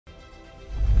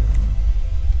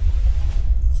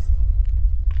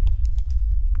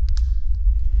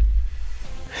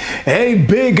Hey,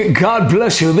 big God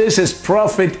bless you. This is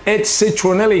Prophet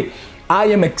Citronnelli. I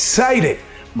am excited.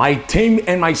 My team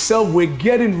and myself, we're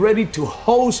getting ready to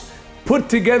put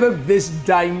together this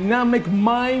dynamic,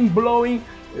 mind-blowing,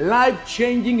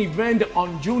 life-changing event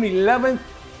on June 11th,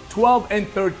 12th, and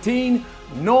 13th.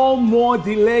 No more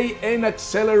delay and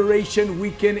acceleration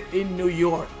weekend in New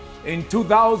York. In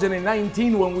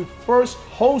 2019, when we first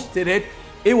hosted it,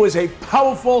 it was a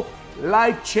powerful,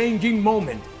 life-changing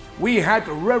moment. We had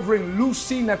Reverend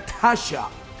Lucy Natasha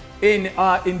in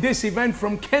this event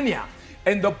from Kenya.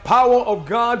 And the power of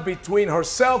God between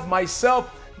herself, myself,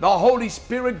 the Holy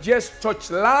Spirit just touched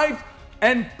lives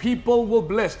and people were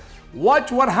blessed.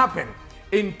 Watch what happened.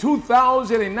 In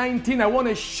 2019, I want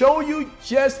to show you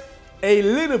just a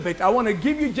little bit. I want to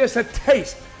give you just a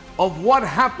taste of what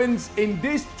happens in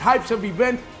these types of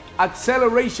event,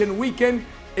 Acceleration Weekend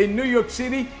in New York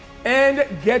City. And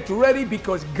get ready,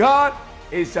 because God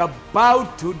is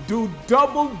about to do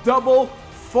double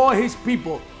for his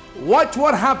people. Watch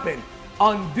what happened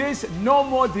on this No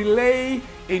More Delay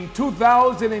in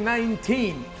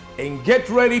 2019, and get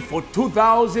ready for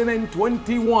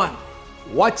 2021.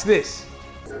 Watch this.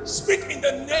 Speak in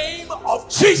the name of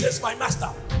Jesus, my master.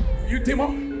 You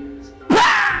demon.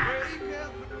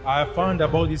 I found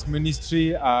about this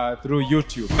ministry through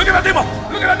YouTube. Look at that demon.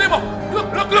 Look at that demon.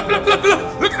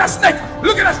 Look at that snake.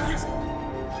 Look at that snake.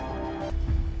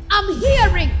 I'm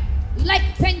hearing like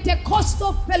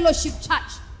Pentecostal Fellowship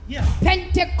Church. Yes.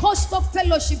 Pentecostal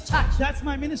Fellowship Church. That's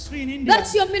my ministry in India.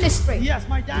 That's your ministry? Yes,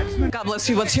 my dad's ministry. God bless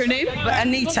you. What's your name?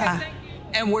 Anita. Okay.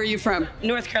 And where are you from?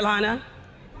 North Carolina.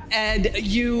 And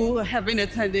you have been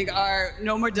attending our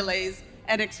No More Delays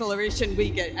and Acceleration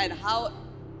Weekend. And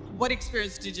what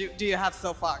experience do you have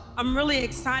so far? I'm really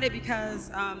excited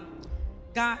because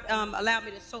God allowed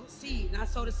me to sow a seed. And I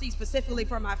sowed a seed specifically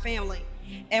for my family.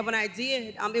 And when I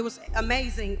did, it was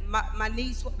amazing. My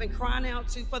niece, who had been crying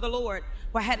out for the Lord,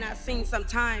 who I had not seen some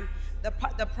time, the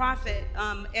prophet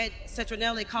at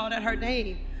Citronnelli called out her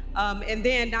name. And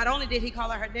then not only did he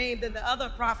call out her name, then the other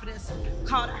prophetess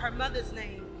called out her mother's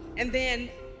name. And then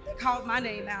they called my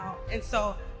name out. And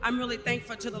so I'm really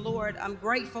thankful to the Lord. I'm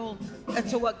grateful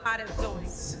to what God is doing.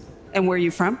 And where are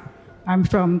you from? I'm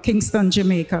from Kingston,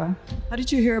 Jamaica. How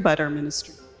did you hear about our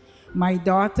ministry? My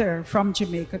daughter from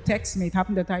Jamaica texted me. It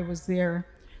happened that I was there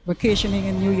vacationing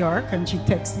in New York, and she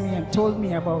texted me and told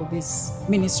me about this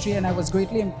ministry, and I was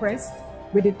greatly impressed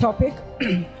with the topic,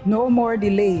 No More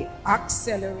Delay,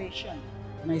 Acceleration.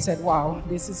 And I said, wow,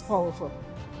 this is powerful,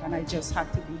 and I just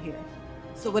had to be here.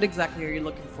 So what exactly are you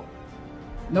looking for?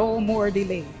 No more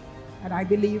delay. And I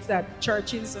believe that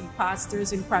churches and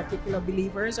pastors, in particular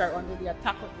believers, are under the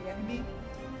attack of the enemy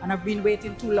and have been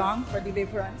waiting too long for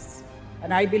deliverance.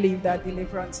 And I believe that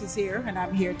deliverance is here, and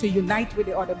I'm here to unite with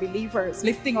the other believers,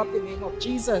 lifting up the name of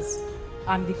Jesus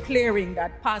and declaring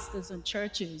that pastors and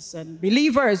churches and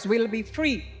believers will be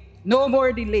free. No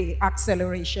more delay,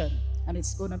 acceleration. And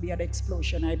it's going to be an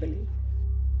explosion, I believe.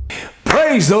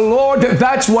 Praise the Lord.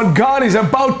 That's what God is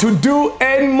about to do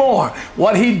and more.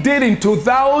 What he did in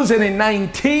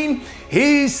 2019,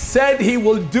 he said he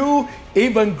will do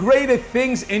even greater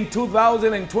things in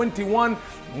 2021.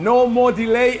 No More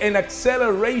Delay and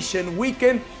Acceleration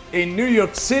Weekend in New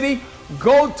York City.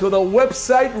 Go to the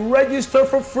website, register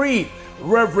for free.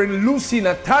 Reverend Lucy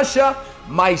Natasha,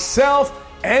 myself,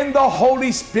 and the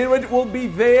Holy Spirit will be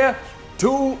there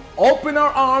to open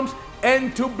our arms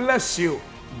and to bless you.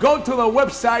 Go to the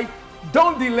website.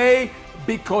 Don't delay,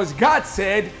 because God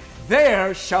said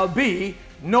there shall be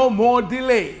no more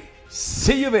delay.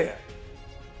 See you there.